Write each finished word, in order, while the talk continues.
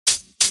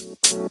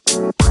All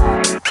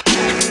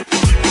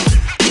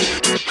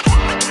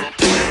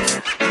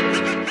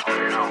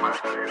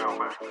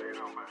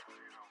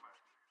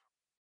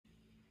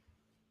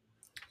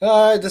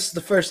right, this is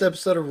the first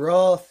episode of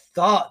Raw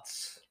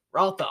Thoughts.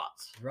 Raw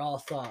thoughts. Raw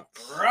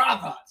Thoughts. Raw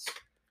thoughts.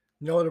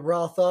 You know what a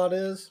raw thought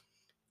is?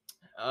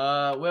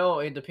 Well,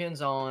 it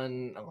depends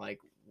on like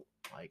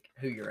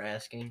who you're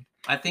asking.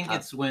 I think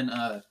it's when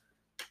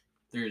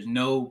there's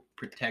no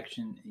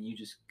protection and you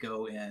just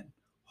go in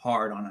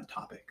hard on a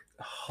topic.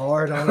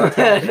 Hard on a topic.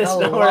 That's I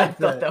not where I like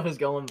thought that was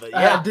going, but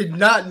I yeah. did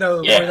not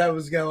know Yeah. where that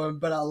was going,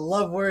 but I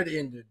love where it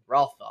ended.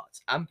 Raw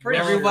thoughts. I'm pretty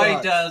Raw sure. Everybody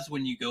thoughts. does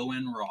when you go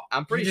in raw.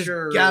 I'm pretty You just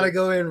sure. gotta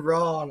go in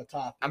raw on a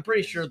topic. I'm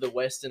pretty sure the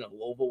West End of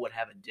Louisville would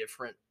have a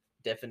different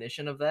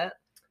definition of that,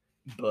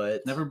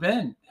 but Never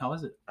been. How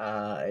is it?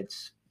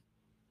 it's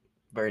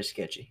very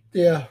sketchy.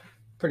 Yeah,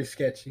 pretty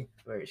sketchy.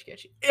 Very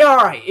sketchy. All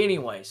right.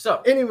 Anyway,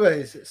 so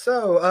Anyways,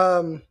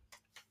 so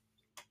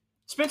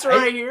Spencer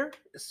right here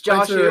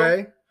Josh Spencer Hill.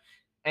 Ray,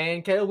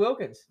 and Caleb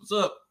Wilkins. What's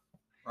up?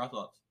 Raw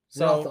thoughts.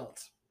 Raw So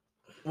Thoughts.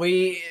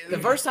 the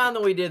first time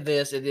that we did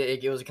this,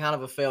 it was kind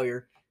of a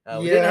failure.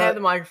 We didn't have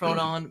the microphone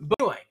on. But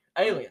anyway,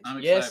 aliens. I'm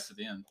excited Yes. for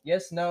the end.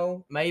 Yes.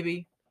 No.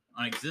 Maybe.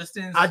 On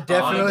existence. I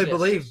definitely existence.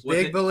 believe, What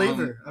big they-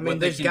 believer. I what mean,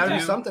 they there's can got to be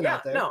do. something Yeah.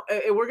 out there. No.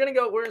 We're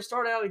gonna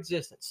start out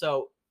existence.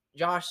 So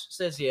Josh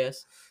says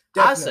yes.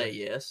 Definitely. I say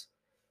yes.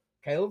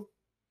 Caleb.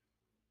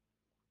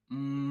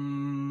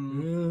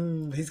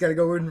 He's got to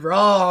go in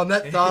raw on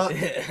that thought.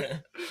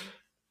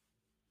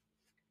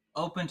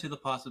 Open to the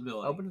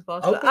possibility. Open to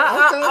possibility. Okay.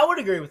 I would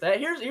agree with that.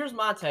 Here's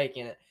my take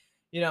in it.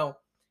 You know,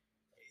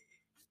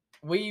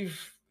 we've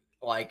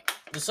like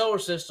the solar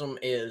system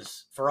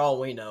is, for all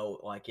we know,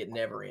 like it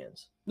never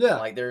ends. Yeah.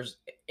 Like there's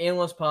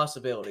endless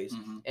possibilities,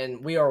 Mhm.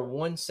 and we are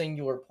one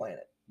singular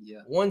planet.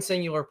 Yeah. One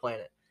singular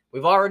planet.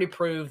 We've already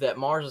proved that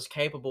Mars is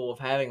capable of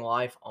having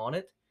life on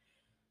it.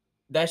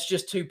 That's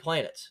just two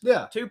planets.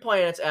 Yeah. Two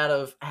planets out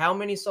of how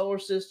many solar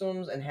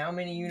systems and how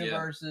many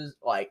universes?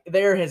 Like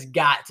there has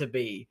got to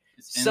be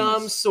It's some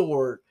endless.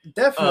 sort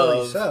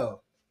Definitely of-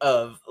 so.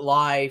 of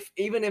life,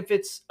 even if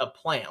it's a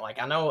plant. Like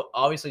I know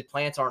obviously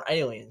plants aren't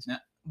aliens, Yeah.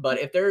 but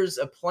if there's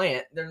a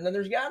plant, then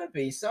there's got to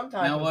be some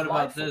type Now, of what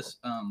life about this?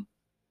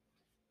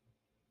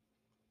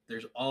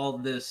 There's all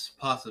this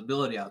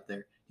possibility out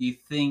there. Do you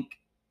think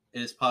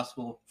it is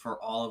possible for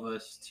all of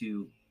us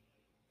to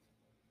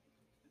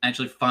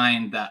actually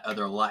find that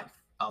other life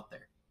out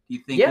there? Do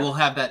you think Yeah. we'll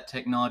have that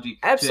technology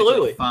to Absolutely.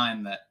 actually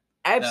find that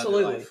other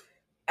Absolutely. life?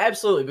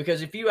 Absolutely.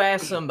 Because if you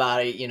ask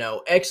somebody,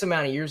 X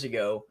amount of years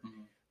ago,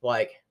 Mhm.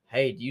 like,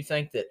 hey, do you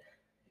think that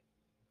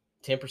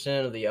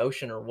 10% of the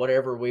ocean or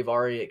whatever we've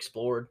already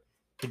explored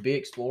could be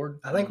explored?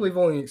 I think we've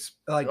only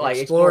Like, explored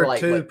explore,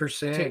 like,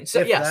 2%. So,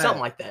 if yeah, that.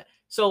 something like that.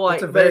 So like,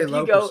 That's a but very if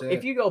low you go percent.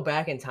 if you go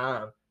back in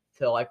time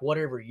to like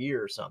whatever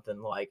year or something,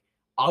 like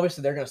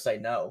obviously they're gonna say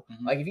no.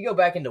 Mhm. Like if you go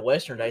back into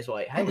Western days,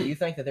 like, hey, do you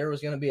think that there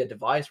was gonna be a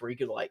device where you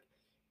could like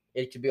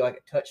it could be like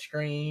a touch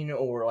screen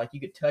or like you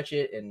could touch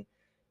it and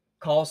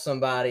call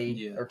somebody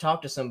Yeah. or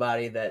talk to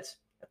somebody that's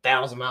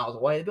 1,000 miles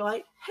away? They'd be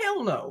like,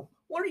 hell no.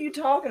 What are you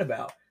talking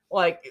about?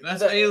 Like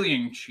That's the-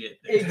 alien shit.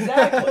 there.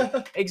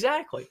 Exactly.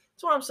 Exactly.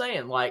 That's what I'm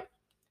saying. Like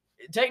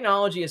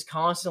technology is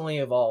constantly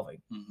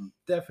evolving. Mhm.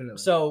 Definitely.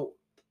 So,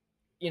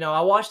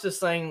 I watched this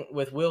thing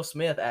with Will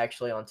Smith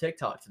actually on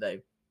TikTok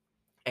today,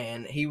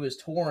 and he was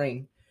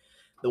touring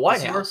the White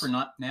Does he work House. for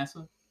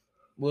NASA?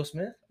 Will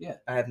Smith? Yeah.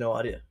 I have no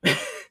idea.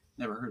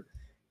 Never heard.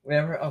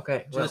 Never.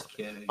 Okay. well, Just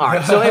kidding. all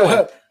right. So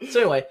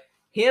anyway,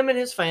 him and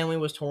his family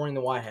was touring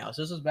the White House.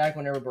 This was back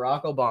whenever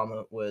Barack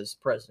Obama was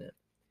president.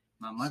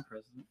 Not my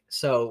president.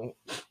 So,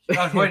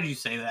 Gosh, why did you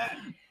say that?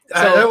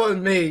 that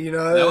wasn't me,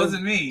 That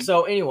wasn't me.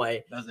 so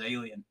anyway, That was an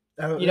alien.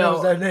 That you know-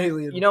 was an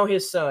alien.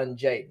 his son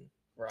Jaden,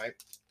 right?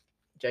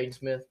 Jaden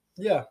Smith.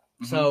 yeah.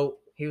 Mhm. So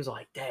he was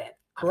like, Dad,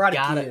 Karate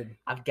gotta, Kid.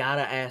 I've got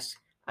to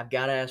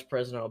ask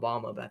President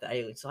Obama about the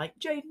aliens. Like,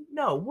 Jaden,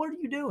 no, what are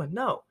you doing?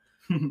 No.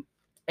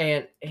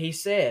 And he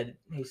said,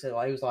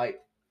 like, he was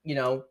like,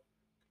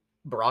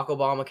 Barack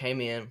Obama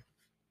came in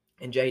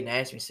and Jaden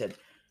asked me, said,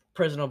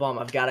 President Obama,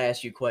 I've got to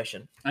ask you a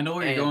question. I know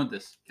where And- you're going with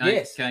this.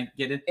 Yes. Can I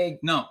get it? Egg-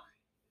 No.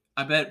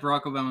 I bet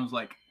Barack Obama was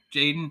like,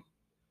 Jaden,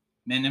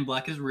 Men in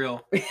Black is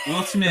real.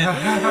 Will Smith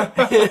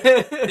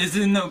is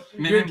in the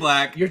Men Your- in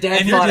Black. your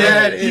dad and your fought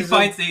dad, aliens. he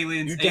fights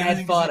aliens. Your dad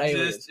Aliens fought exist,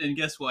 aliens. And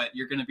guess what?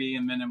 You're going to be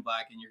in Men in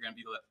Black, and you're going to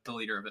be the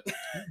leader of it.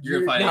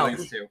 You're going to fight No.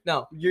 aliens too.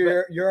 No.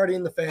 You're already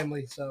in the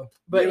family, so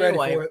But be ready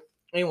anyway, for it.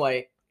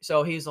 Anyway,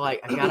 so he's like,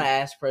 I got to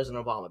ask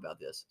President Obama about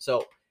this.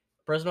 So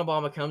President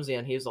Obama comes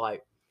in. He's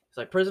like,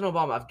 President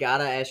Obama, I've got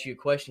to ask you a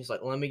question. He's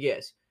like, let me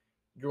guess.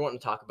 You're wanting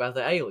to talk about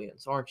the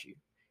aliens, aren't you?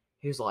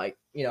 He's like,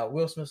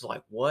 Will Smith's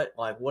like, what?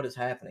 Like, what is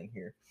happening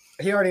here?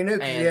 He already knew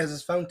because he and- has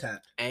his phone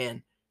tapped.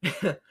 And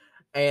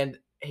and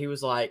he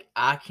was like,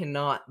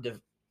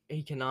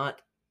 he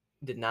cannot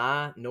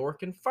deny nor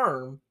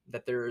confirm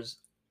that there's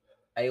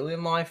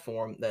alien life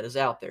form that is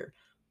out there.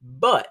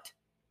 But,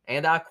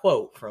 and I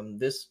quote from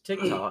this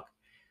TikTok,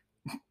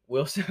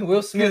 Will Smith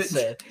Good.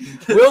 said.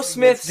 Will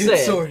Smith Good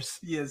said. source.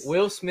 Yes.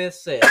 Will Smith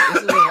said.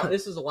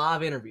 This is a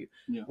live interview.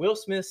 Yeah. Will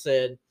Smith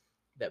said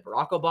that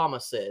Barack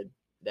Obama said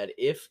that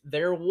if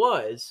there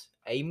was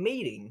a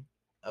meeting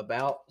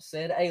about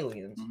said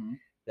aliens, Mhm.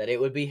 that it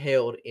would be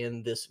held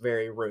in this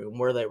very room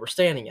where they were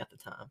standing at the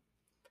time.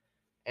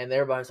 And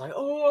everybody's like,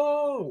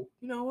 oh,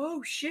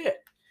 oh shit.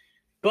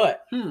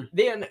 But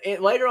then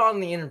later on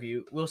in the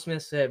interview, Will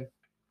Smith said,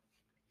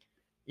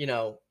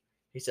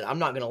 he said, I'm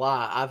not going to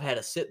lie. I've had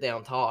a sit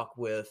down talk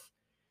with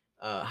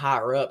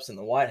higher ups in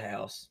the White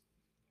House.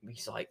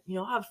 He's like,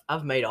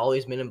 I've made all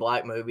these Men in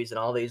Black movies and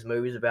all these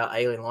movies about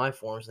alien life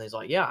forms. And he's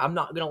like, yeah, I'm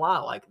not going to lie.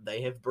 Like,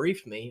 they have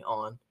briefed me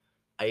on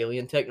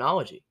alien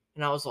technology.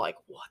 And I was like,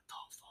 what the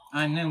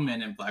fuck? I knew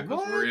Men in Black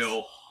was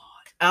real.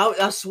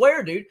 I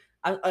swear, dude.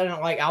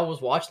 I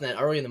was watching that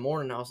early in the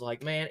morning. I was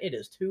like, man, it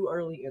is too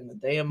early in the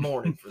damn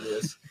morning for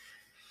this.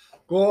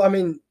 Well, I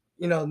mean,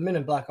 Men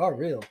in Black are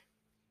real.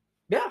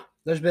 Yeah.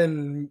 There's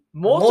been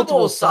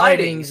multiple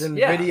sightings and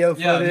yeah. video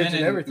footage and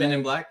Men everything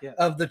in Black, yeah.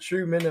 of the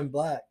true Men in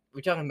Black.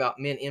 We're talking about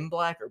Men in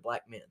Black or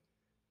Black men?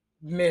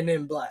 Men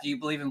in Black. Do you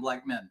believe in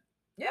black men?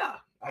 Yeah.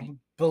 I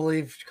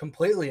believe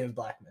completely in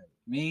black men.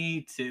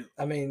 Me too.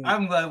 I mean,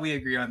 I'm glad we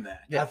agree on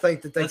that. I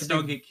think that they Let's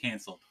don't get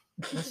canceled.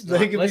 Let's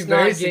They could be not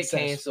very get successful.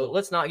 canceled.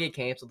 Let's not get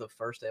canceled the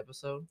first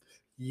episode.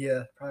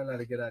 Yeah, probably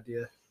not a good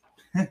idea.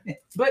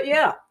 But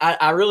yeah,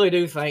 I really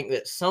do think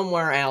that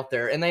somewhere out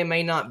there, and they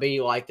may not be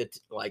like the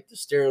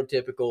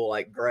stereotypical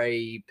like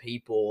gray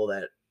people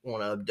that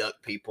want to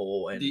abduct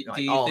people and Do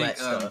you all think, that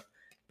stuff.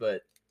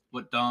 But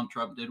what Donald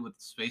Trump did with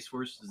the Space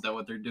Force, is that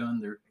what they're doing?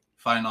 They're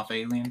fighting off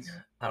aliens?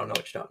 I don't know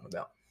what you're talking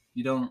about.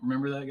 You don't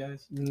remember that,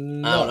 guys?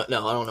 No. I don't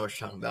know what you're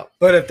talking about.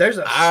 But if there's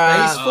a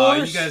space Oh,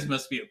 force, you guys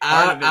must be a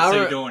part of it,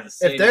 so you don't want to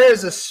say if there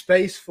is that. a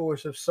space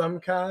force of some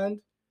kind,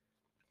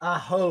 I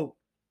hope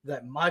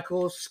that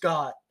Michael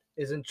Scott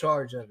is in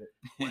charge of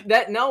it.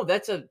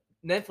 That's a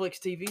Netflix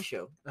TV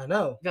show. I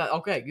know. Yeah,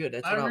 okay, good.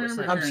 That's I what I was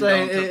saying. remember I'm hearing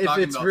saying Donald Trump if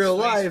talking it's about real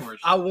Space life,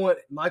 Force. I want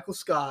Michael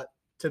Scott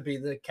to be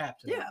the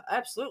captain. Yeah,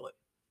 absolutely.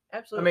 I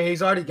Absolutely. mean,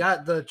 he's already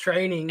got the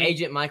training.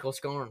 Agent Michael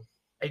Scarn.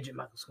 Agent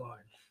Michael Scott.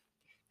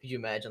 Could you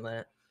imagine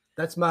that?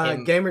 That's my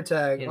Him- gamer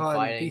tag him on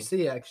fighting.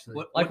 PC, actually.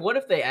 What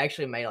if they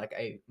actually made like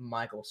a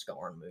Michael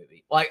Scarn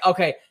movie? Like,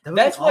 okay, That would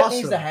be that's what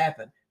needs to awesome.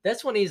 happen.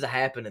 That's what needs to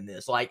happen in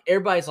this. Like,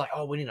 everybody's like,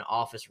 oh, we need an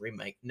Office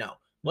remake. No.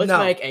 Let's No.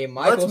 make a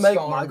Michael Let's make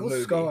Scarn Michael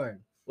movie. Scarn.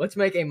 Let's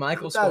make a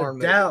Michael Without Scarn a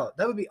movie. doubt.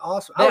 That would be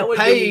awesome. That I would would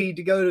pay be-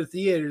 to go to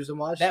theaters and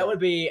watch That would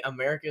be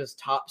America's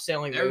top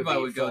selling Everybody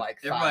movie would for go. like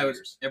 5 everybody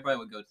years. would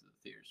go to the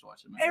theaters to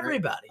watch it. Right?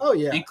 Everybody. Oh,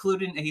 yeah.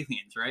 Including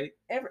aliens, right?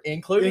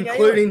 Including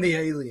the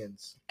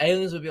aliens.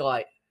 aliens would be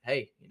like,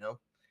 hey,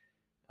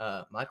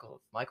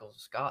 Michael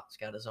Scott's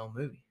got his own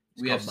movie.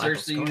 It's We have called Michael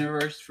searched the Scarn.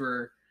 universe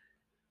for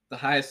the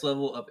highest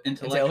level of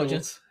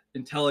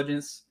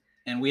intelligence,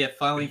 and we have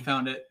finally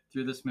found it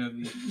through this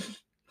movie.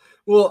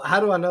 Well, how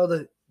do I know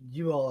that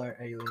you all are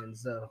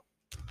aliens, though?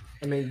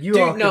 I mean, you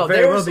Dude, all no, could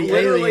very well there's be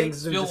literally-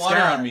 aliens in Spill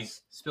water on me.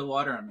 disguise. Spill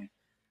water on me.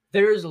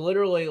 There's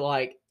literally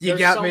like You there's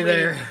got so me many-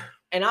 there.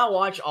 And I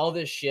watch all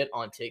this shit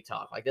on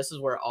TikTok. Like this is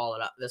where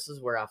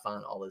I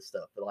find all this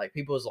stuff. But like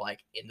people's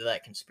like into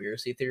that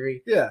conspiracy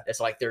theory. Yeah. It's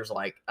like there's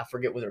like I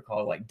forget what they're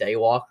called, like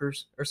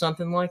daywalkers or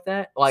something like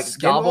that. Like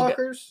gobble-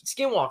 Skinwalkers?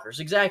 Skinwalkers,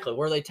 exactly,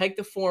 where they take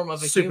the form of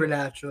a human.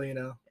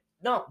 Supernatural,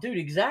 No, dude,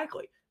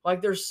 exactly.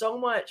 Like there's so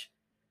much.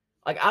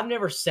 Like I've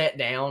never sat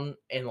down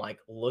and like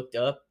looked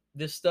up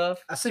this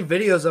stuff. I see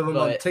videos of them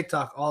on But-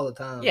 TikTok all the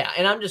time. Yeah,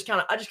 and I just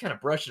kind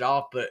of brush it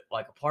off. But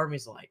like a part of me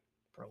is like,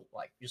 bro,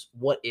 like just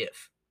what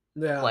if?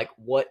 Yeah. Like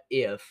what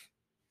if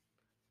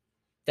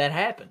that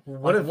happened?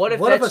 what Like, if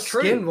what if a that's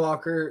true?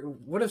 skinwalker?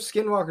 What if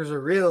skinwalkers are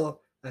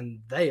real and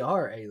they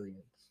are aliens?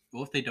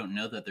 What if they don't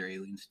know that they're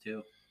aliens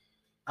too?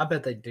 I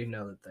bet they do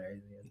know that they're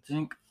aliens. You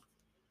think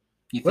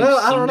Well,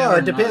 I don't know. some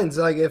It never depends.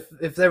 Like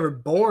if they were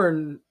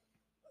born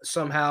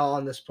somehow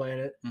on this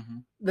planet, not?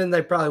 Mhm. then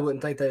they probably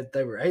wouldn't think that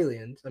they were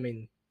aliens. I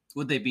mean,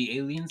 Would they be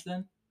aliens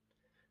then?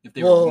 If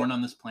they Well, were born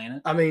on this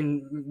planet?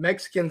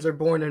 Mexicans are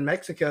born in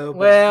Mexico, but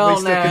Well,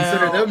 we still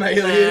consider them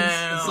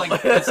aliens.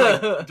 It's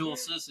like dual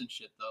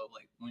citizenship though.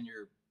 Like when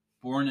you're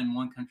born in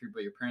one country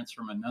but your parents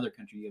from another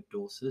country, you have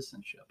dual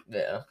citizenship.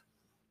 Yeah.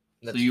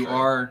 So you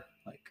are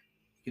like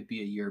you could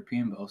be a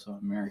European but also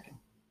American.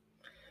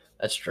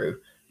 That's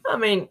true. I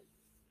mean,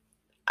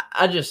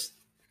 I just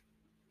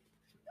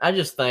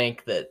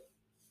think that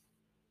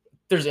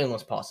there's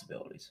endless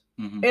possibilities.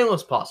 Mhm.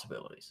 Endless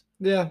possibilities.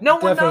 Yeah, No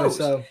one definitely knows.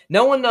 So.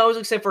 No one knows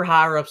except for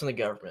higher ups in the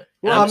government.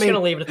 And Well, I'm I just mean,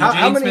 gonna leave it at how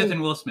that. Gene many- Smith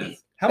and Will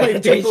Smith. How many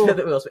James people? Smith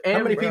and Will Smith, How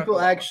and many Barack people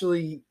Obama.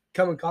 actually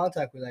come in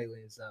contact with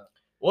aliens though?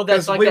 Well, that's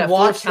 'Cause like we that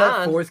watched fourth that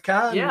kind. fourth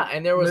kind. Yeah,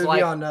 and there was movie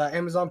like on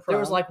Amazon Prime. there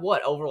was like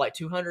what over like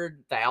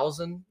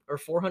 200,000 or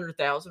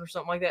 400,000 or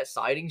something like that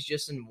sightings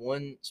just in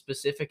one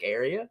specific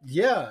area.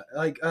 Yeah,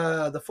 like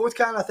the fourth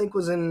kind I think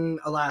was in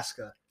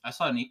Alaska. I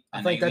saw an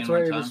I think that's alien where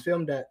one it time. was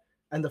filmed at.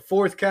 And the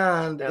fourth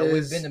kind We've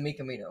is been to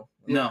Mikamino.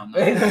 No, no.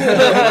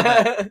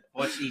 yeah,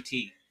 Watch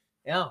E.T.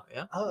 yeah.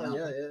 oh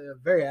Yeah. yeah,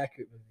 very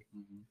accurate movie.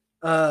 Mhm.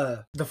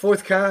 The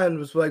fourth kind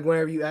was like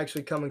whenever you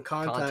actually come in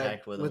contact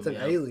Contact with with them,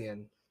 an yeah.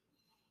 alien.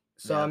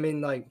 So Yeah. I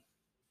mean, like, I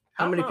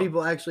how don't many know.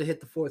 people actually hit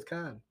the fourth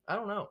kind? I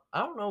don't know. I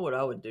don't know what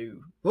I would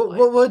do. What Like,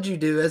 would you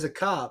do as a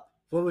cop?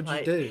 What would you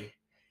like- do?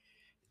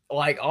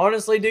 Like,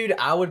 honestly, dude,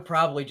 I would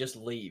probably just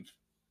leave.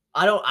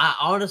 I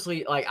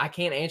honestly, like, I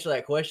can't answer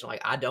that question.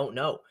 Like, I don't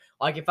know.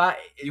 Like, if You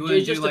it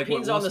wouldn't just do like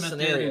what depends Will on the Smith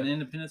did scenario. in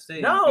Independence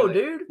Day? No, and be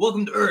like, dude.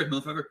 Welcome to Earth,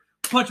 motherfucker.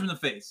 Punch him in the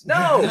face.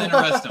 No. And then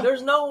arrest him.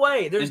 There's no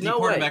way. There's and no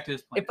deport him way. back to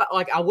his planet.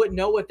 If I wouldn't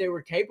know what they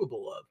were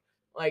capable of.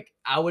 Like,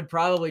 I would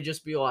probably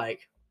just be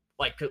like,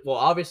 well,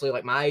 obviously,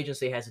 like, my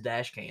agency has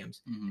dash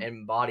cams Mhm.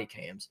 and body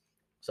cams.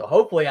 So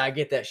hopefully I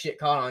get that shit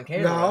caught on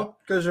camera. No,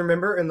 because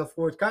remember, in the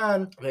fourth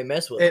kind, They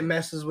mess with it them.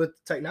 messes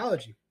with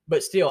technology.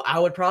 But still, I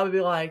would probably be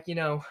like,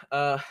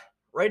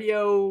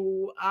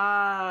 radio,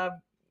 I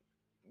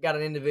got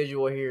an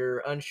individual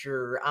here,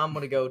 unsure. I'm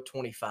going to go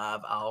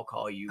 25. I'll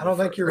call you. I don't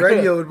think your refer-"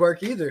 radio would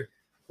work either.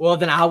 Well,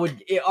 then I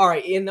would. All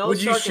right, in those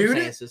Would you shoot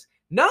it? circumstances,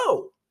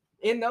 no.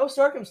 In those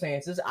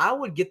circumstances, I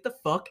would get the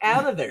fuck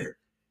out of there.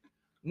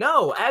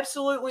 No,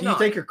 absolutely Do you not.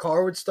 think your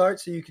car would start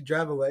so you could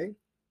drive away?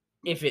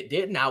 If it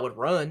didn't, I would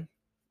run.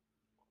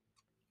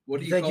 What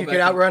Do do you think call you back could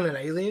to- outrun an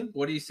alien?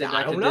 What do you say I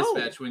back to don't know.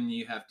 dispatch when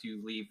you have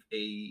to leave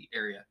a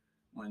area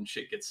when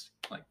shit gets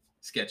like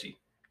sketchy?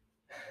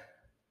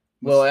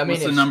 Well, I mean,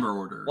 what's the if- number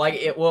order?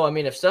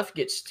 If stuff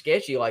gets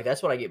sketchy, like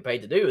that's what I get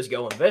paid to do is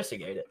go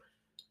investigate it.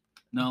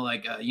 No,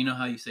 like you know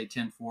how you say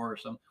 10-4 or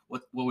something.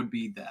 What would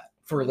be that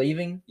For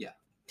leaving, Yeah.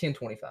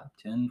 10-25.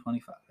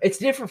 10-25? It's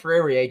different for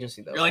every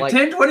agency though. You're like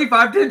 10-25,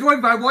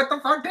 10-25. What the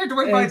fuck,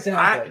 10-25?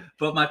 Exactly.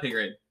 But my pay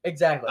grade.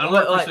 Exactly. I don't But,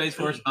 work for like- Space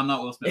Force. I'm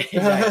not Will Smith.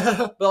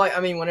 Exactly. But like, I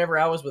mean, whenever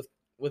I was with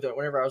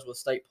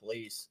state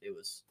police, it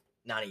was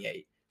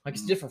 98. Like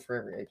it's Mhm. different for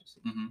every agency.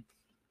 hmm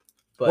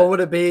But What would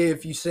it be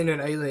if you seen an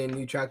alien and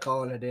you tried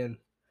calling it in?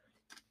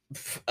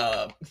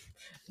 Would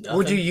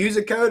nothing. you use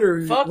a code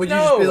or Fuck would you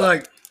just be no.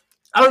 like,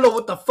 I don't know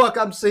what the fuck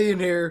I'm seeing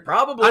here.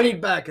 Probably. I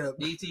need backup.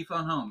 ET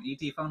phone home.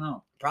 ET phone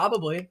home.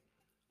 Probably.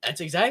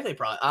 That's exactly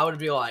probably. I would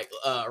be like,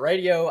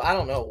 radio. I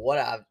don't know what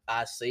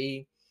I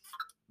see,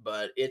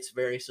 but it's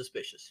very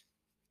suspicious,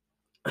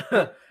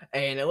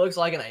 and it looks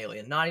like an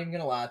alien. Not even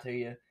gonna lie to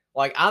you.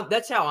 Like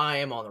that's how I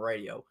am on the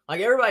radio.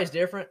 Like everybody's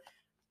different,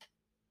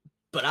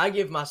 but I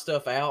give my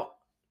stuff out.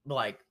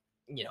 Like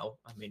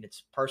I mean,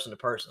 it's person to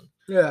person.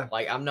 Yeah.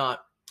 Like I'm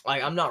not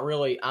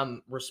really.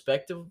 I'm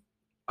respectful.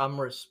 I'm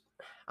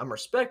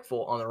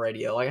respectful on the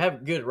radio. Like I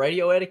have good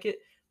radio etiquette,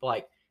 but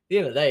like. At the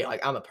end of the day,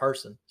 like I'm a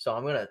person, so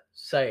I'm gonna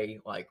say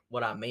like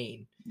what I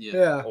mean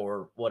Yeah.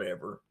 or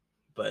whatever.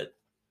 But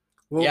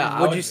Well, Yeah,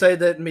 I would would- you say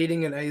that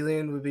meeting an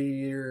alien would be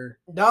your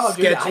no,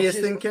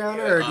 sketchiest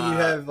encounter, or do you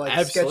have like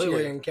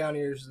absolutely. sketchier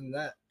encounters than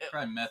that?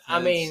 Probably meth I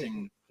heads mean,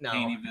 in no,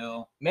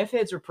 Caneyville. meth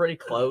heads are pretty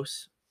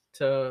close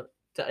to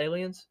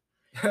aliens.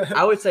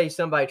 I would say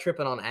somebody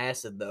tripping on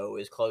acid though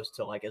is close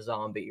to like a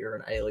zombie or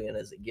an alien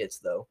as it gets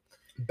though.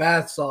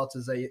 bath salts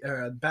is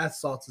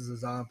a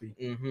zombie.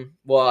 Mm-hmm.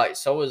 Well, like,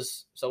 so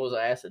is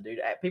acid, dude.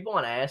 People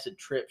on acid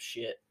trip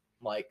shit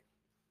like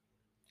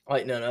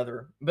none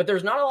other. But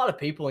there's not a lot of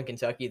people in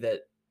Kentucky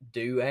that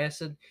do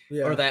acid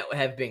Yeah. or that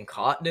have been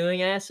caught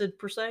doing acid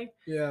per se.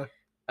 Yeah.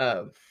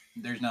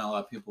 There's not a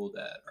lot of people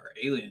that are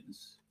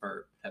aliens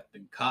or have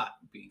been caught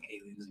being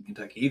aliens in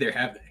Kentucky either,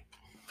 have they?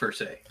 Per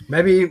se.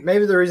 Maybe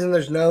the reason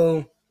there's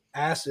no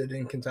acid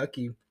in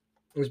Kentucky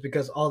is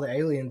because all the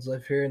aliens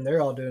live here and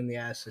they're all doing the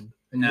acid.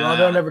 And y'all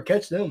don't ever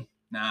catch them.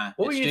 Nah.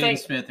 What it's do you Jaden think-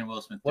 Smith and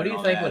Will Smith. what do doing you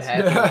all think the would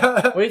acid. happen?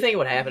 What What do you think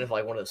would happen if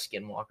like one of the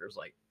skinwalkers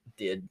like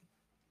did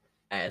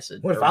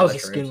acid? if or I was a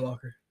mushrooms?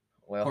 skinwalker?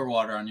 Well, Pour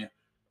water on you.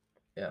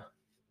 Yeah.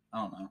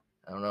 I don't know.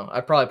 I don't know.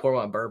 I'd probably pour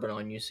my bourbon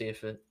on you, see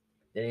if it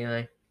did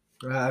anything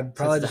I'd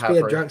probably it's just a be high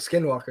a pro- drunk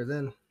skinwalker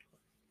then.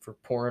 for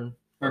pouring.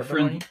 Our bourbon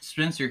on friend you.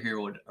 Spencer here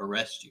would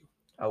arrest you.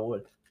 I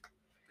would.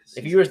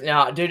 If you were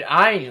now, dude,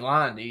 I ain't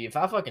lying to you. If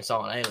I fucking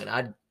saw an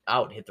alien, I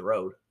would hit the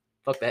road.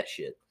 Fuck that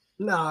shit.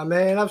 Nah,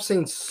 man, I've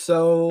seen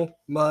so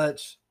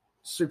much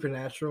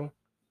Supernatural,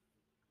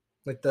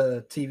 like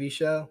the TV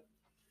show.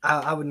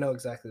 I would know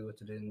exactly what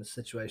to do in this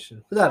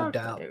situation, without a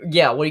doubt.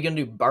 Yeah, what are you gonna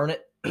do? Burn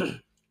it?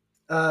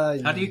 How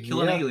do you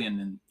kill an yeah. alien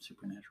in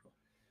Supernatural?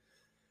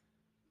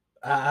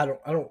 I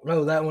don't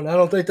know that one. I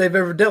don't think they've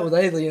ever dealt with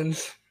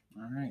aliens.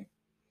 All right.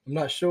 I'm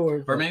not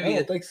sure. but maybe I don't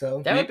it- think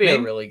so. That would be a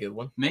Maybe- really good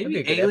one. That'd Maybe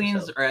be a good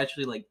aliens episode. are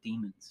actually like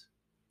demons.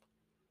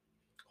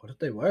 What if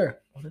they were?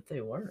 What if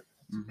they were?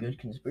 That's Mhm. a good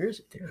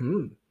conspiracy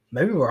theory.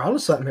 Maybe we're onto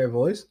something here,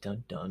 boys.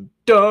 Dun dun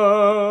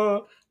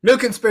dun. New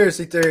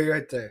conspiracy theory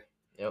right there.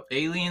 Yep.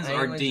 Aliens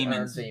are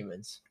demons.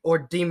 demons. Or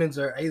demons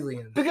are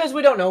aliens. Because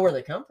we don't know where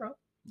they come from.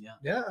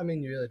 Yeah, I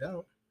mean, you really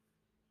don't.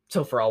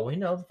 So for all we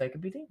know, they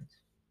could be demons.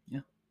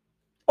 Yeah.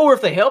 Or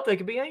if they help, they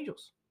could be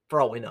angels.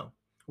 For all we know.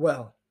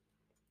 Well,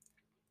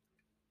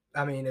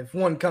 I mean, if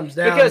one comes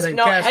down Because and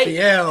no, then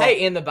Castiel,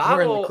 hey, in the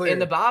we're in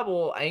the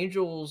Bible, clear.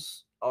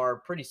 angels are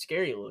pretty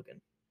scary looking.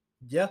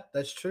 yeah,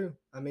 that's true.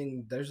 I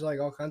mean, there's like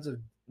all kinds of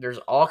There's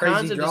all Crazy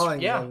kinds of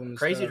drawings of them and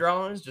crazy stuff.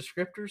 drawings,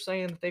 descriptors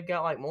saying that they've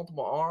got like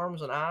multiple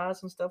arms and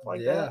eyes and stuff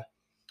like yeah. that.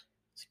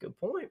 That's a good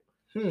point.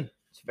 Hmm.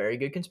 It's a very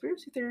good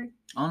conspiracy theory.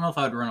 I don't know if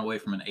I'd run away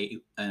from an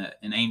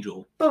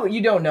angel. But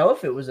you don't know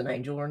if it was an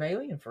angel or an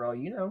alien, for all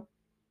you know.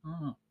 I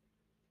don't know.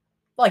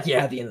 Like,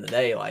 yeah, at the end of the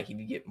day, like, if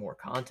you get more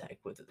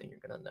contact with it, then you're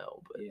going to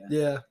know. But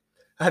Yeah.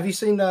 Have you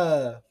seen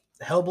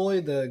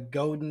Hellboy, the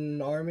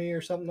Golden Army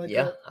or something like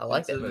yeah, that? I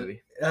like That's that a-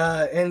 movie.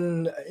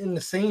 In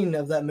the scene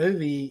of that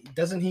movie,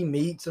 doesn't he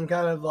meet some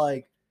kind of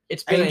like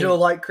It's been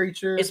angel-like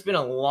creature? It's been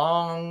a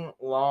long,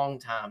 long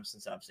time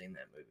since I've seen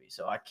that movie,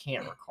 so I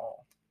can't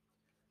recall.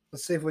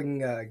 Let's see if we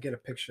can get a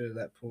picture of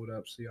that pulled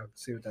up so y'all can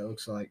see what that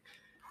looks like.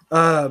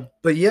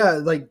 But yeah,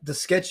 like the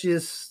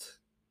sketchiest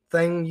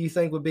thing you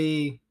think would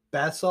be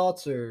bath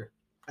salts or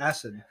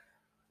acid?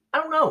 I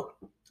don't know.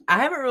 I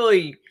haven't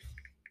really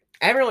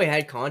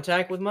had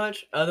contact with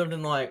much other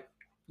than like,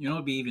 You know,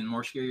 it'd be even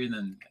more scarier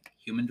than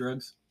human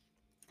drugs,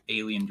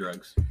 alien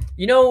drugs.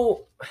 you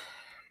know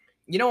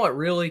what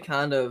really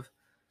kind of,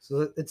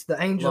 So it's the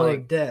angel Like-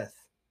 of death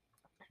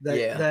that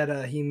Yeah.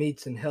 that he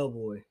meets in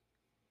Hellboy.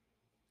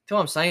 that's what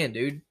I'm saying,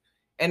 dude.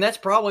 And that's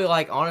probably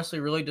like honestly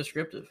really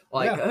descriptive.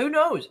 Like, Yeah. who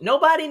knows?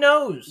 Nobody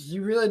knows.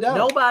 You really don't.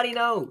 Nobody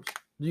knows.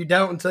 You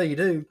don't until you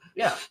do.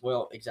 Yeah,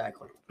 well,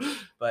 exactly.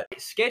 But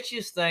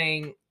sketchiest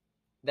thing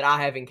that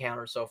I have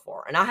encountered so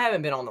far, and I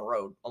haven't been on the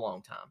road a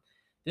long time.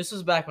 This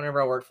was back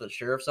whenever I worked for the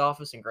sheriff's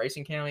office in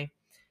Grayson County.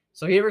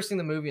 So you ever seen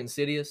the movie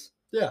Insidious?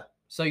 Yeah.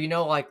 So you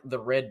know, like the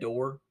red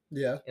door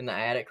Yeah. in the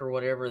attic or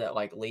whatever that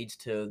like leads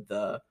to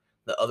the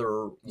other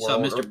world, saw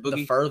Mr. or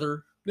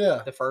Boogie?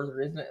 Yeah. the further,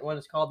 isn't it? What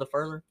it's called, the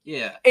further.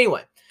 Yeah.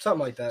 Anyway, Something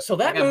like that. so I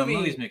that got movie, my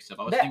movies mixed up.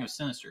 I was that- thinking of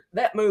Sinister.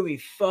 that movie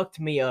fucked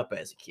me up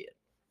as a kid.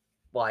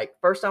 Like,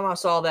 first time I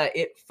saw that,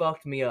 it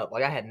fucked me up.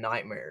 Like, I had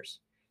nightmares.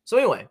 So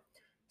anyway,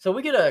 so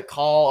we get a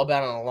call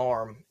about an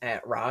alarm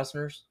at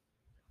Reisner's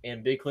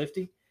in Big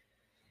Clifty.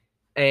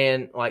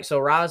 And, like, so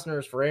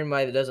Reisner's, for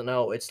anybody that doesn't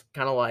know, it's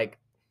kind of like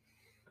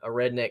a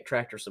redneck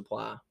Tractor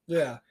Supply.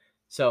 Yeah.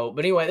 So,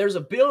 but anyway, there's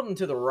a building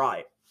to the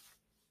right.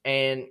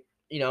 And,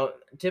 you know,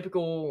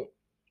 typical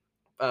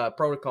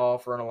protocol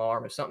for an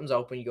alarm, if something's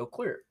open, you go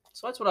clear it.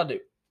 So that's what I do.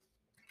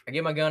 I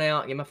get my gun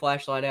out, get my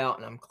flashlight out,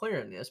 and I'm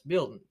clearing this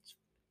building.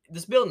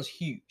 This building's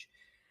huge.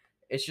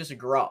 It's just a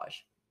garage,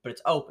 but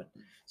it's open.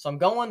 So I'm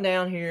going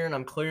down here and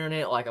I'm clearing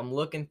it. Like, I'm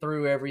looking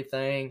through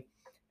everything.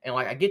 And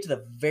like, I get to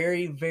the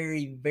very,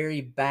 very, very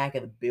back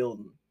of the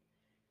building.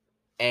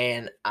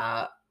 And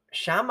I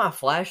shine my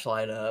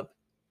flashlight up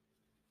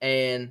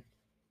and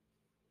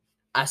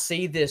I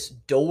see this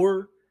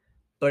door,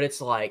 but it's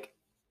like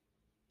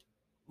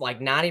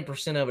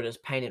 90% of it is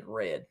painted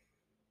red.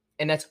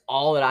 And that's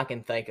all that I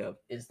can think of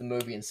is the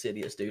movie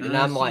Insidious, dude. And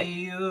I'm like,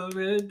 a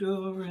red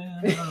door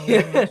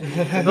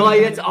but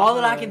like, that's all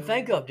that I can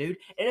think of, dude.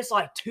 And it's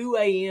like 2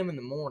 a.m. in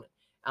the morning.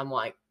 I'm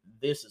like,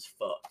 this is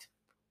fucked.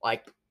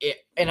 Like it,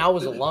 and I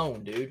was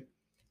alone, dude.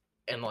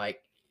 And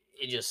like,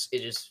 it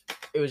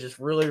was just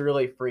really,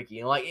 really freaky.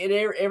 And like,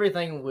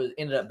 everything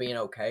ended up being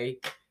okay.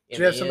 Did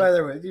you have somebody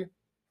there with you?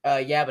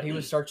 Yeah, but he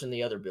was searching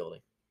the other building,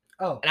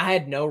 Oh. and I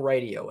had no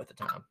radio at the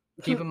time.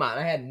 Keep in mind,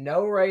 I had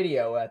no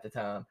radio at the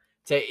time.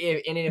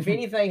 And if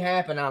anything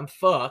happened, I'm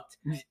fucked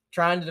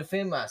trying to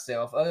defend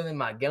myself other than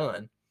my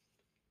gun.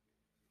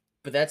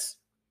 But that's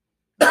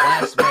the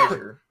last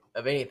measure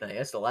of anything.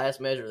 That's the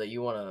last measure that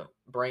you want to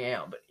bring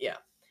out. But yeah,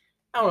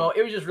 I don't know.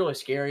 It was just really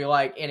scary.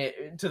 Like, and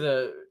it to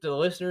the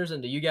listeners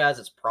and to you guys,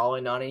 it's probably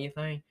not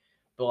anything.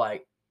 But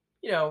like,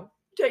 you know,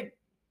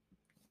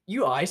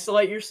 you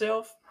isolate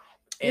yourself.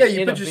 Yeah,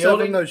 you in put a yourself in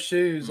building those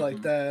shoes like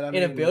that. I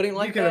In a mean, building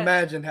like you can that,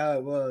 imagine how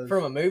it was.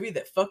 from a movie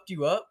that fucked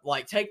you up.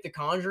 Like, take The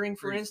Conjuring,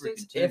 for Pretty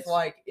instance. freaking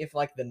tense. If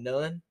The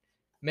Nun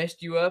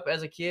messed you up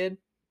as a kid,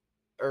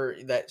 or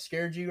that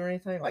scared you or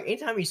anything, like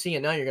anytime you see a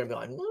nun, you're gonna be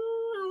like, well,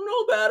 I don't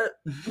know about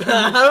it.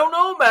 I don't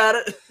know about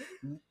it.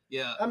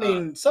 Yeah. I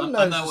mean, some I'm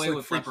nuns that just way look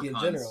with freaky in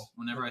leprechauns. general.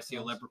 Whenever I see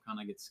a leprechaun,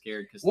 I get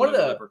scared because One of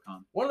the-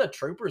 leprechaun. One of the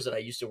troopers that I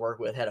used to work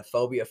with had a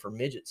phobia for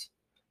midgets.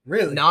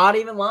 Really? Not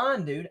even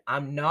lying, dude.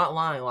 I'm not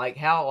lying. Like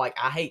how, like,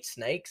 I hate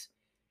snakes.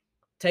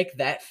 Take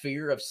that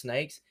fear of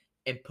snakes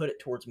and put it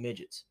towards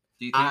midgets.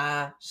 Do you think?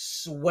 I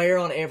swear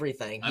on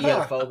everything, he I had a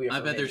bet- phobia. I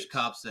for bet there's midgets.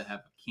 cops that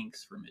have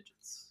kinks for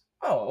midgets.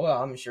 Oh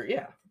well, I'm sure.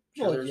 Yeah.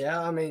 Sure Well, there's-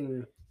 yeah. I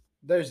mean,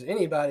 there's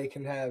anybody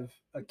can have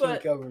a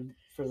But- kink over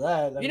for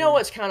that. I You know mean,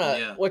 what's kind of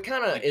Yeah. what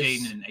kind of Like is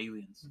Jaden and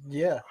Aliens.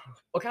 Yeah.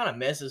 what kind of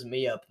messes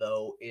me up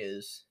though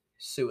is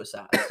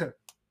suicide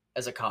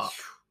as a cop.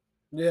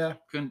 Yeah.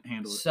 Couldn't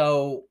handle it.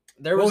 So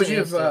there What was would an you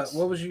have? instance.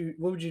 What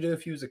would you do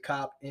if you was a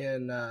cop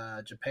in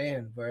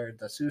Japan, where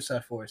the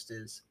suicide forest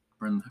is?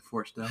 Burn the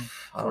force down.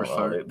 I don't Forest know,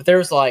 fire. dude. But there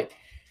was like,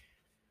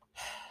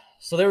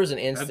 so there was an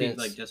That'd be instance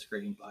like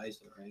desecrating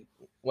bodies, though, right?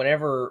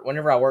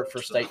 whenever I worked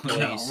for state No,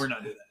 police. we're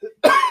not doing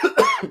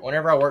that.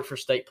 Whenever I worked for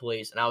state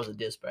police and I was a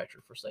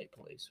dispatcher for state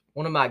police,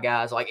 one of my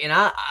guys, like, and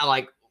I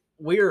like,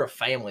 we're a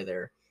family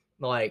there.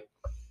 Like,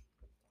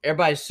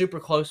 everybody's super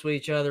close with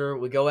each other.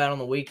 We go out on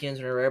the weekends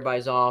whenever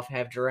everybody's off,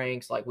 have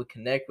drinks. Like, we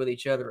connect with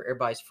each other.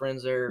 Everybody's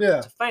friends there. Yeah.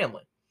 It's a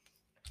family.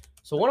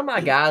 So one of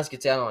my guys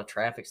gets out on a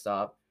traffic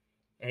stop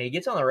and he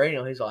gets on the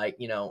radio. He's like,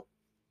 you know,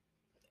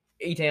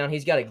 E-Town,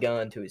 he's got a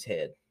gun to his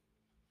head.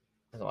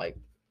 I was like,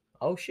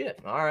 oh shit.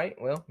 All right.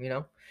 Well,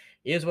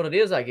 is what it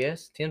is, I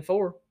guess.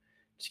 10-4.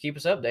 Just keep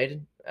us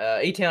updated.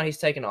 E-Town, he's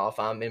taking off.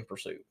 I'm in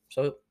pursuit.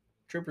 So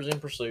troopers in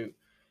pursuit.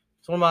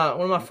 It's one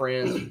of my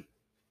friends.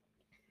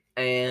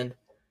 And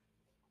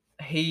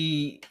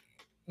he,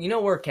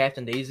 where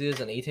Captain D's is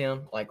in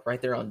E-Town? Like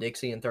right there on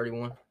Dixie and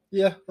 31.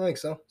 Yeah, I think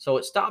so. So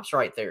it stops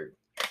right there.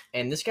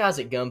 And this guy's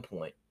at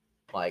gunpoint.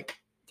 Like,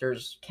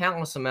 there's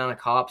countless amount of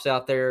cops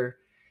out there,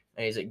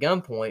 and he's at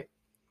gunpoint,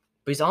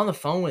 but he's on the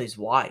phone with his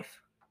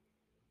wife.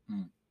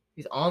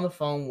 He's on the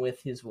phone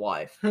with his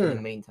wife in the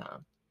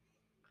meantime.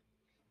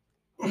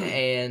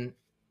 And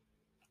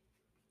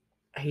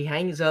he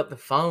hangs up the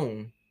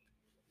phone.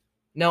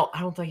 No, I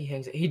don't think he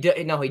hangs it. He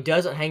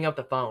doesn't hang up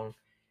the phone.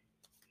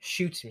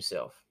 Shoots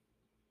himself.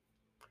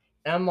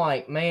 And I'm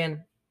like,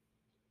 man,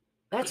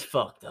 that's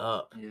fucked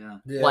up. Yeah.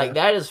 Like,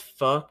 that is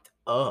fucked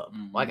up.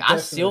 Mhm. Like, I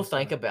Definitely still so.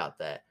 think about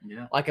that.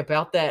 Yeah. Like,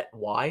 about that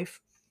wife.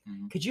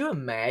 Mhm. Could you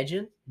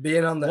imagine?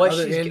 Being on the What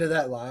other she's end g- of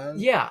that line.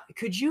 Yeah.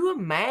 Could you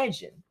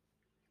imagine?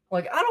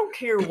 Like, I don't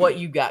care what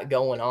you got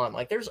going on.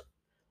 Like, there's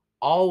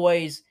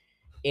always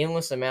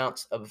endless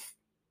amounts of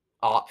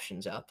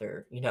options out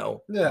there.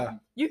 Yeah.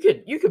 You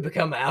could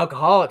become an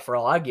alcoholic for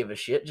all I give a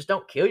shit. Just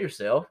don't kill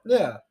yourself.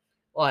 Yeah.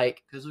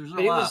 Like, Because there's a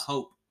But it lot was- of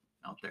hope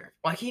out there.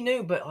 like he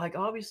knew, but like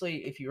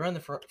obviously, if you run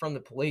from the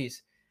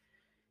police,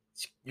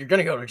 you're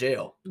gonna go to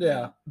jail.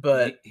 Yeah.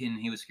 But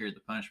He was scared of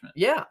the punishment.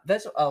 yeah,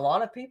 that's a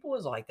lot of people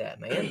is like that,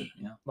 man.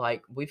 Yeah.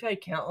 Like we've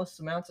had countless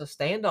amounts of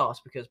standoffs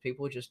because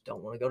people just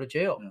don't want to go to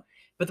jail. Yeah.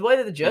 But the way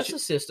that the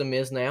justice system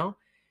is now,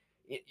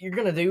 you're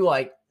gonna do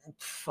like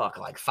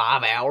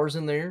 5 hours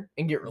in there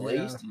and get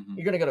released. Mhm.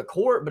 You're gonna go to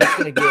court, but it's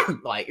gonna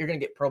get you're gonna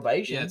get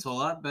probation. Yeah, it's a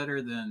lot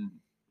better than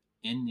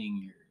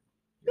ending your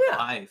Yeah,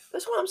 life.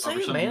 that's what I'm Over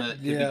saying, something man. that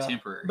could Yeah. be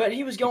temporary. But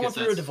he was going Because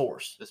through a that's-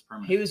 divorce. That's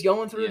permanent. He was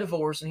going through a Yeah.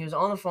 divorce, and he was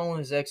on the phone with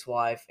his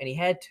ex-wife, and he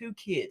had 2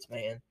 kids,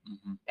 man.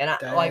 Mhm.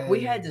 And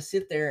we had Dang. to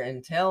sit there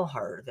and tell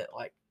her that,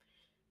 like,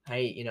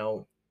 hey,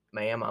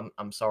 ma'am,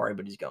 I'm sorry,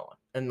 but he's gone.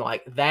 And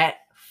like that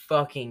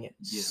fucking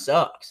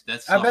sucks.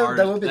 That's I the bet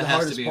hardest, that would be the has to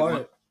hardest be part.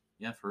 one-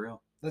 yeah, for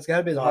real. That's got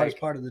to be the hardest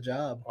Like- part of the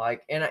job.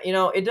 Like, and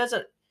it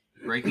doesn't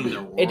Breaking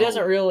the world. it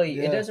doesn't really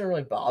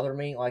Yeah. bother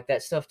me. Like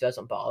that stuff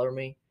doesn't bother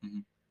me.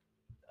 Mhm.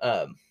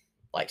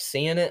 Like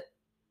seeing it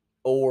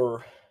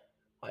or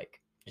like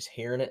just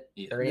hearing it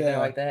Yeah. or anything Yeah.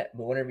 like that.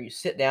 But whenever you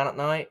sit down at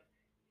night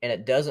and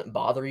it doesn't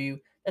bother you,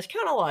 that's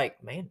kind of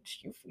like, man,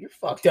 you're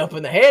fucked up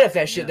in the head if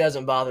that shit Yeah.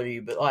 doesn't bother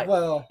you. But like,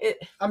 Well, it,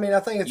 I mean, I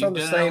think it's You've on the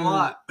done it a same.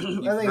 lot. I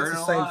You've think it's heard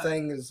the a same lot.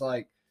 thing as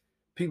like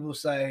people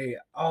say,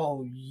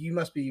 "Oh, you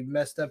must be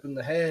messed up in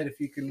the head if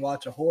you can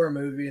watch a horror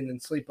movie and then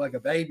sleep like a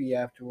baby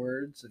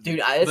afterwards." And, dude,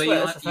 But that's you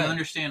the thing.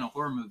 understand a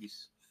horror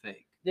movie's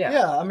fake.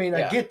 yeah, I mean, I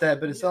Yeah. get that,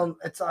 but it's Yeah. on.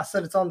 I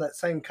said it's on that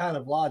same kind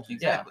of logic.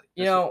 Exactly.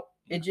 You That's know,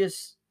 yeah. it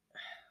just,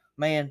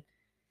 man,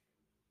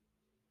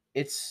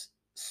 it's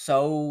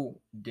so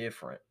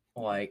different.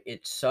 Like,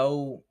 it's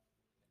so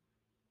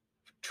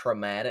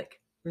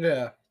traumatic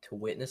Yeah, to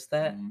witness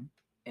that Mhm.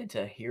 and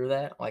to hear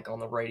that, like, on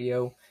the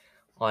radio.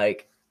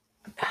 Like,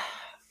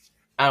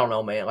 I don't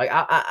know, man. Like,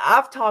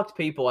 I've talked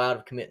people out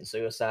of committing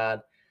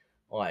suicide,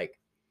 like,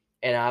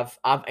 and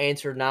I've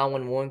answered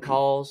 911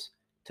 calls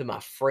to my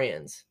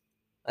friends.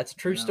 That's a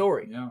true Yeah,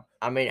 story. Yeah.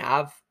 I mean,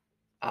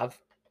 I've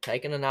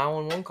taken a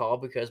 911 call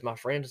because my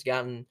friend has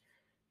gotten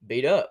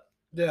beat up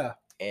yeah,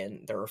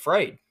 and they're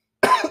afraid.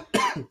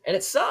 And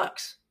it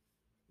sucks.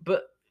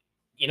 But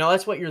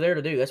that's what you're there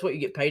to do. That's what you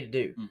get paid to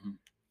do. Mhm.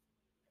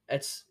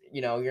 That's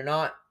you're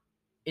not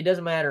it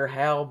doesn't matter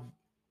how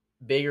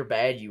big or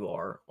bad you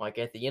are. Like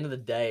at the end of the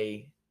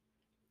day,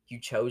 you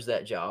chose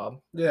that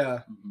job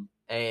yeah. Mhm.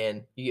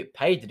 and you get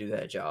paid to do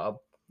that job.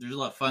 There's a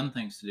lot of fun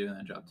things to do in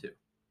that job too.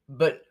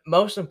 But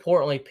most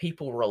importantly,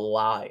 people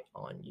rely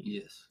on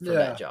you. Yes. For Yeah,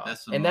 that job.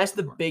 that's the And most that's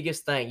the important.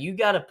 biggest thing. You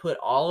got to put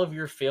all of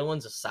your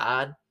feelings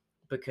aside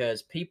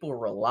because people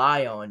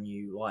rely on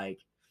you.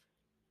 Like,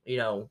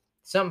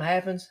 something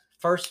happens,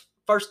 first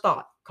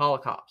thought, call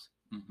the cops.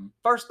 Mhm.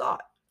 First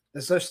thought.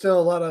 Is there still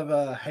a lot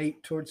of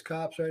hate towards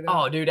cops right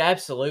now? Oh, dude,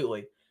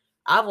 absolutely.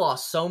 I've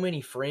lost so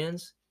many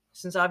friends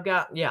since I've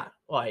got,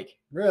 like,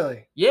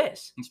 Really?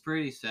 yes. It's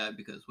pretty sad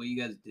because what you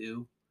guys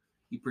do,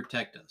 you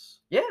protect us,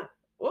 Yeah.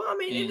 Well, I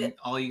mean, and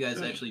all you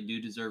guys actually do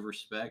deserve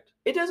respect.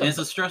 it doesn't. And it's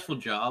a stressful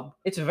job.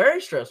 It's a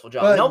very stressful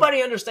job. But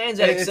Nobody understands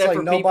that It's except like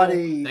for people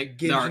nobody That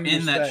gives are you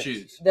in that respect.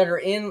 shoes. that are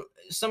in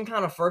some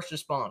kind of first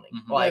responding,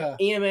 Mhm. like Yeah.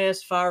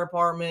 EMS, fire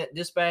department,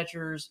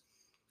 dispatchers.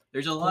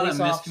 There's a lot of Police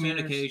officers.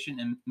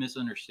 miscommunication and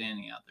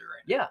misunderstanding out there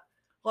right now. Yeah.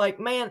 Like,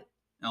 man,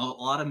 And a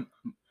lot of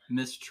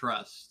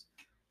mistrust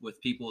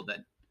with people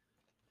that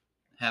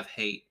have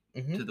hate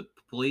mhm. to the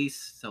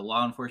police, to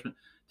law enforcement,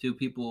 to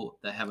people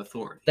that have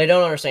authority. They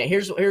don't understand.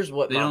 Here's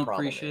what They my don't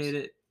problem appreciate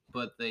is. it,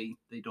 but they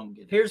don't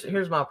get it.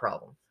 Here's my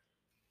problem.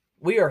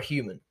 We are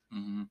human.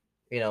 Hmm.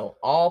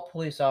 All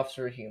police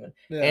officers are human,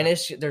 Yeah. and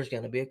there's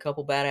going to be a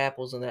couple bad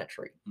apples in that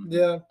tree.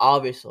 Yeah.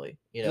 Obviously,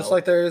 Just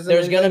like there is. in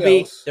there's going to anything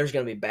be else. there's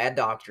going to be bad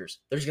doctors.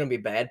 There's going to be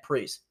bad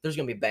priests. There's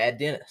going to be bad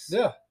dentists.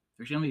 Yeah.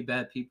 There's gonna be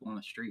bad people on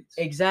the streets.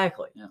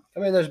 Exactly. I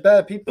mean, there's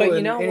bad people But you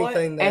in know what?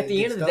 anything that At the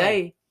end gets of the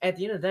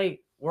done. day,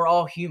 we're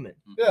all human.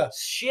 Yeah.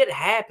 Shit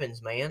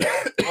happens, man.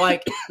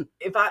 Like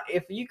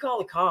if you call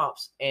the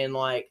cops and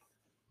like,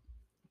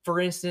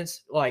 for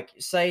instance, like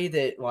say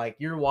that like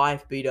your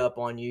wife beat up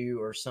on you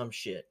or some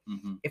shit.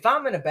 Mm-hmm. If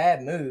I'm in a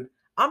bad mood,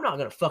 I'm not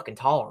gonna fucking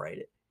tolerate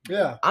it.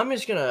 Yeah. I'm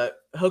just gonna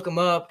hook them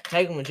up,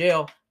 take them to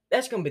jail.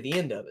 That's gonna be the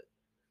end of it.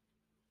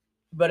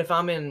 But if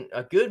I'm in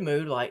a good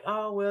mood, like,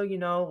 oh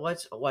well,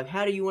 let's like,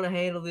 how do you want to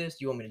handle this?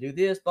 Do you want me to do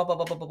this? Blah blah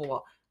blah blah blah blah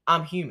blah.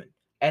 I'm human.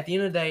 At the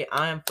end of the day,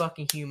 I am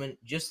fucking human,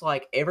 just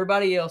like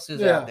everybody else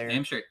is out there.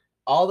 Damn straight.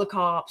 All the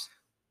cops,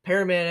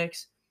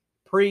 paramedics,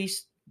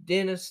 priests,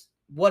 dentists,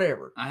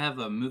 whatever. I have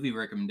a movie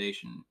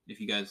recommendation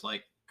if you guys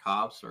like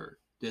cops or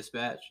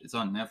Dispatch. It's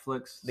on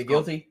Netflix. The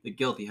Guilty? The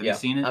Guilty. Have you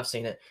seen it? I've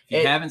seen it.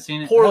 If you haven't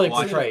seen it, Poorly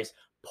watch it.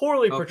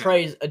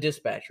 portrays a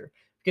dispatcher.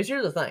 Because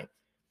here's the thing.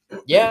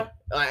 Yeah,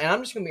 and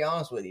I'm just going to be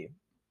honest with you.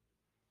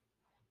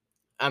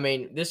 I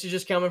mean, this is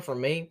just coming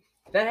from me.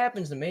 If that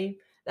happens to me,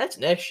 that's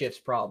next shift's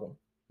problem.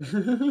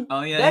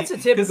 Oh yeah, That's a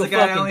typical the guy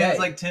fucking only day. has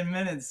like 10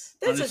 minutes.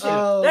 That is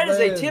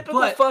a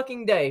typical But-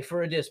 fucking day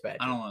for a dispatcher.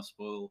 I don't want to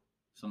spoil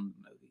some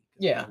movie.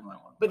 Yeah, People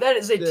might wanna but watch that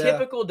is a Yeah.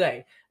 typical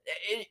day.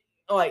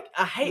 Like,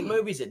 I hate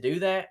movies that do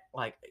that.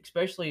 Like,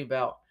 especially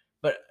about.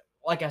 But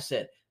like I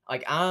said,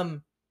 like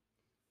I've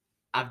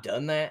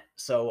done that,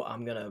 so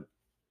I'm gonna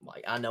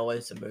like I know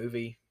it's a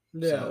movie.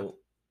 Yeah. So,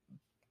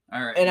 it.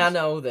 All right, and I Mr.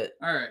 know that.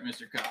 All right,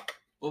 Mr. Cop.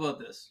 What about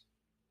this?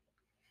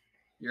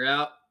 You're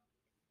out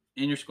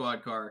in your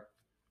squad car,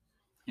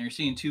 and you're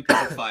seeing two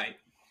people fight,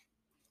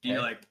 and you're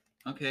Okay. like,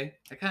 okay,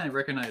 I kind of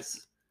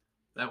recognize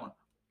that one.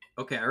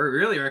 Okay, I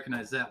really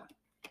recognize that one.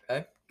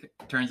 Okay.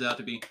 Turns out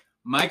to be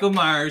Michael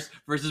Myers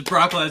versus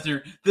Brock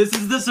Lesnar. This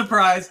is the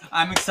surprise.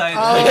 I'm excited.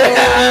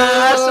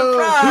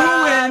 Surprise!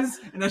 Who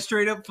wins in a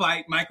straight up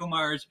fight? Michael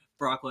Myers,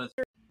 Brock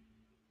Lesnar.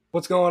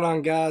 What's going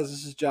on, guys?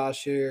 This is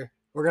Josh here.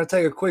 We're going to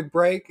take a quick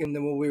break, and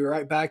then we'll be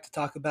right back to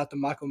talk about the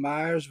Michael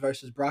Myers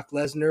versus Brock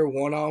Lesnar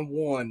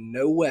one-on-one,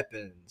 no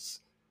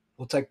weapons.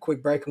 We'll take a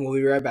quick break, and we'll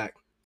be right back.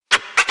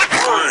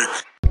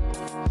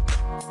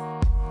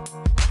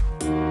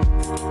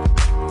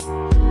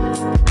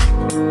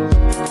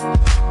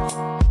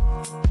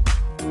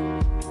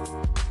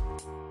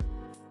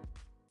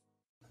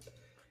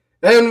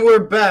 And we're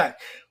back.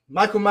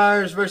 Michael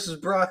Myers versus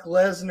Brock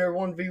Lesnar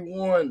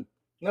 1v1.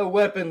 No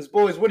weapons.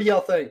 Boys, what do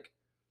y'all think?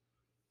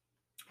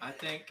 I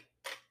think.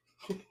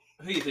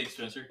 Who do you think,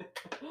 Spencer?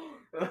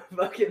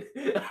 Fucking,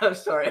 I'm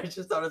sorry. I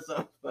just thought of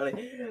something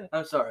funny.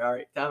 I'm sorry. All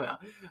right, time out.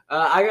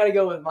 I gotta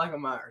go with Michael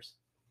Myers.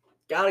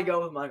 Gotta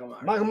go with Michael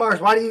Myers. Michael Myers.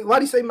 Why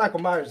do you say Michael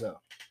Myers though?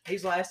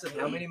 He's lasted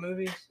how many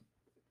movies?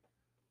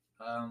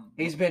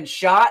 He's He's been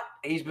shot.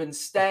 He's been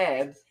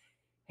stabbed.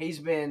 He's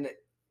been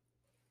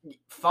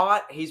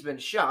fought. He's been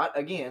shot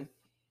again.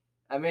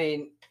 I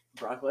mean,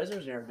 Brock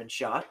Lesnar's never been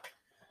shot.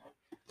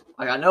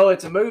 Like, I know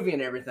it's a movie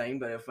and everything,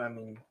 but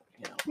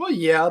Well,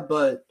 yeah,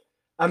 but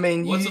I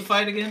mean, What's a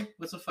fight again?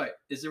 What's a fight?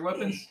 Is there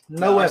weapons?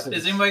 No weapons.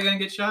 Is anybody gonna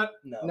get shot?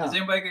 no. No. Is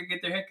anybody gonna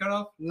get their head cut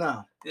off?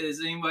 No,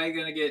 Is anybody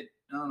gonna get,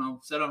 I don't know,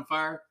 set on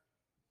fire?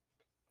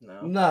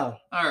 No. no.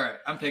 All right,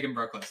 I'm taking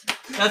Brock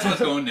Lesnar. That's what's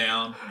going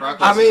down. Brock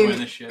I Lesnar's mean- winning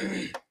this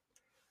shit.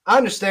 I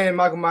understand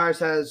Michael Myers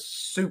has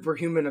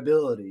superhuman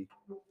ability,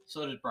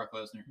 So did Brock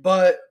Lesnar.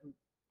 but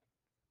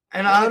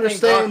and The I only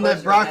thing understand Brock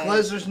that Brock Lesnar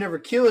has- Lesnar's never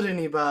killed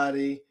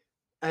anybody,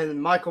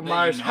 and Michael That you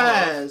Myers know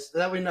has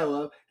that we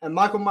know of, and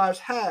Michael Myers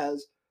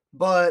has.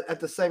 But at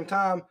the same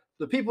time,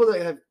 the people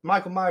that have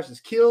Michael Myers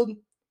has killed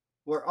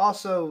were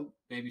also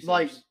Baby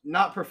like steps.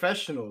 not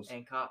professionals.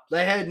 And cops.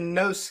 They had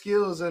no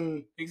skills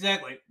and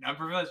Exactly. Not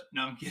professional.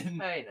 No, I'm kidding.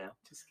 Hey, now.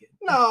 Just kidding.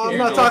 no, I'm Here's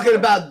not the- talking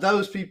about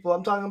those people.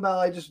 I'm talking about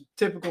like just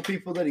typical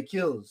people that he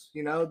kills.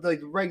 You know,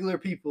 like regular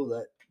people,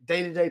 that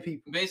day-to-day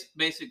people.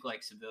 Basic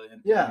like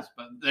civilian Yeah. things,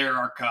 but there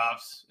are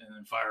cops and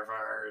then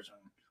firefighters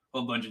and a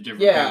whole bunch of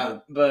different Yeah,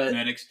 people, but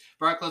medics.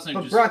 Brock Lesnar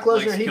But just Brock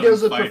likes Lesnar, he killing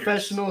deals with fighters.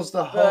 professionals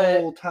the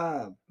But- whole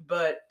time.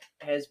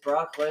 has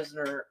Brock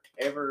Lesnar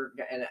ever?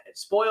 And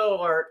spoiler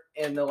alert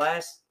in the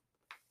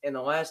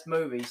last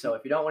movie. So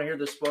if you don't want to hear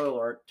the spoiler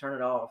alert, turn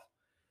it off.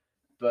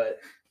 But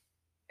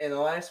in the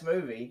last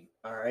movie,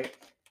 all right,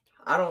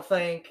 I don't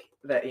think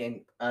that.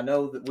 And I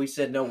know that we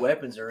said no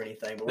weapons or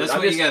anything, but That's I'm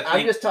what you just, gotta I'm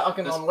think. just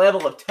talking That's- on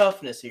level of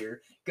toughness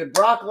here. Could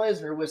Brock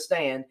Lesnar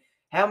withstand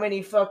how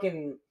many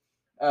fucking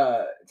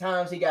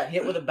times he got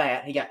hit with a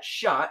bat? He got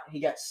shot. He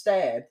got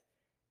stabbed.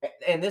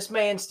 And this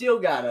man still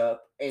got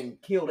up and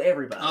killed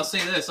everybody. I'll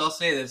say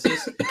this.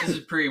 This is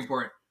pretty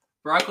important.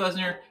 Brock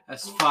Lesnar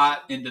has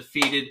fought and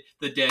defeated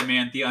the dead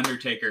man, The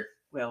Undertaker.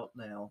 Well,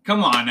 now,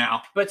 Come on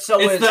now. but so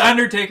It's is The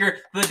Undertaker,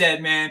 the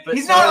dead man. But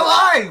He's so- not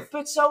alive.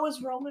 But so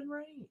is Roman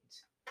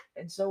Reigns,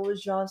 and so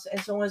is John,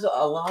 and so is a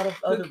lot of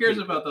other. Who cares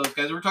people. about those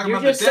guys? We're talking You're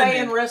about just the dead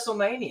saying man.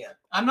 WrestleMania.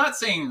 I'm not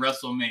saying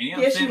WrestleMania.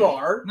 I'm Yes, saying, you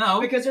are. No,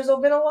 because there's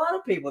been a lot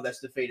of people that's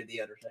defeated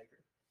the Undertaker.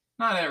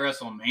 not at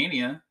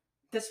WrestleMania.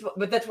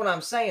 But that's what I'm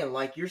saying.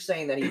 Like, you're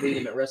saying that he beat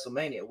him at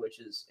WrestleMania, which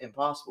is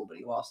impossible, but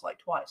he lost like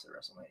twice at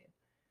WrestleMania.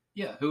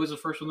 Yeah, who was the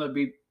first one that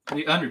beat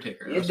the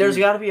Undertaker? There's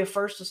got to be a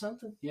first to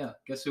something. Yeah,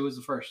 guess who was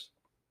the first?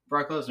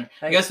 Brock Lesnar.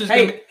 Hey, guess who's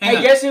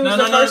guess who was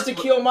the first to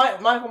kill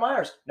Michael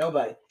Myers?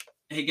 Nobody.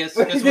 Hey, guess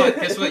what?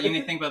 Guess what? You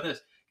need to think about this.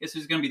 Guess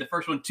who's going to be the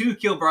first one to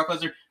kill Brock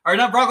Lesnar? Or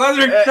not Brock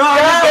Lesnar?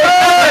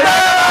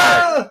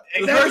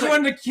 The first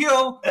one to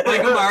kill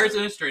Michael Myers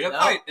in a straight up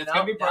fight. It's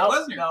going to be Brock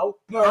Lesnar. No.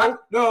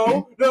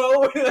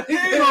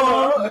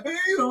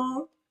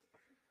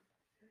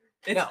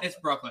 It's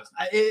Brock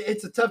Lesnar.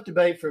 It's a tough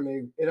debate for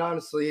me. It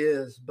honestly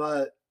is,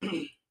 but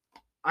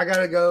I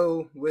gotta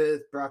go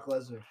with Brock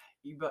Lesnar.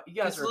 You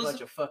guys are a bunch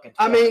of fucking.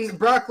 I mean,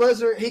 Brock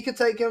Lesnar. He could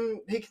take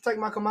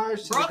Michael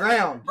Myers to the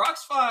ground.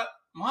 Brock's fought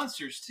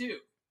monsters too.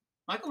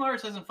 Michael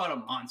Myers hasn't fought a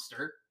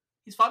monster.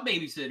 He's fought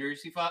babysitters.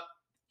 He fought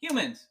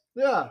humans.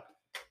 Yeah.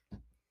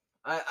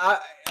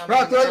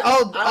 Brock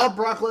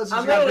Lesnar.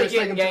 I'm literally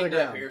getting ganged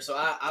up here, so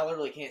I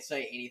literally can't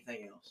say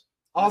anything else.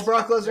 All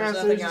Brock Lesnar has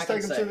to do is just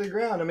take him to the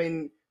ground. I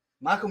mean,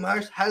 Michael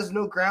Myers has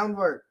no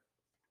groundwork.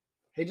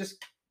 He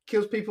just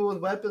kills people with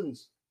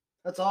weapons.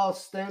 That's all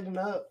standing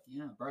up.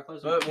 Yeah, Brock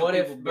Lesnar. But what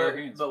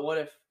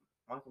if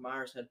Michael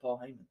Myers had Paul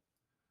Heyman?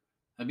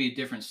 That'd be a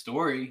different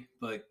story,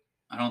 but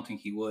I don't think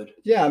he would.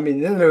 Yeah, I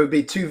mean, then there would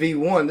be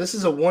 2v1. This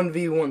is a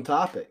 1v1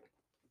 topic.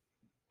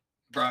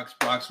 Brock's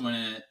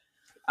winning it.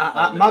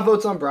 My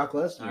vote's on Brock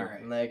Lesnar. All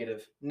right.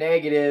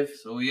 Negative.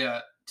 So we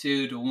got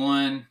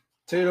 2-1.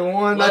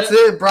 2-1. That's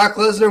it. Brock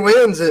Lesnar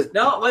wins it.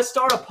 No, let's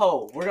start a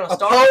poll. We're gonna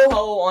start a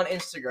poll on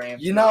Instagram.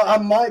 You know, I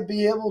might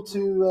be able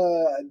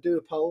to do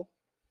a poll.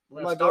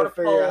 We're might be able to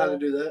figure out how to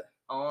do that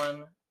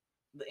on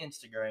the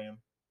Instagram,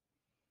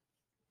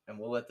 and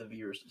we'll let the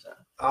viewers decide.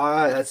 All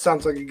right, that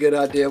sounds like a good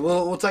idea.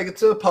 We'll take it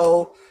to a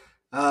poll.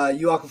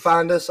 You all can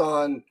find us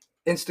on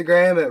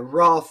Instagram at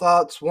Raw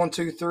Thoughts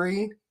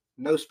 123.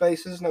 No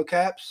spaces, no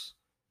caps,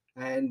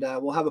 and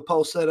we'll have a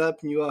poll set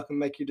up, and you all can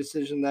make your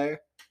decision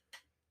there.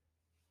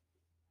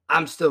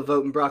 I'm still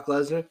voting Brock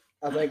Lesnar.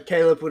 I think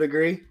Caleb would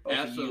agree.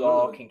 Absolutely. You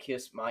all can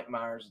kiss Mike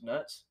Myers'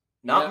 nuts.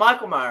 Not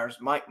Michael Myers,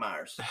 Mike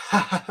Myers.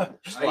 I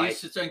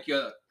used to think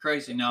you're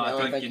crazy. Now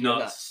I think you're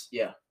nuts.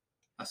 Yeah.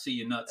 I see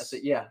you nuts. That's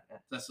it. Yeah.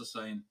 That's the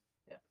same.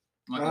 Yeah.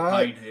 Michael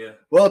Payne here.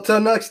 Well, till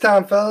next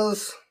time,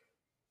 fellas.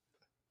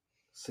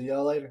 See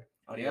y'all later.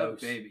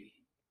 Adios. Yeah, baby.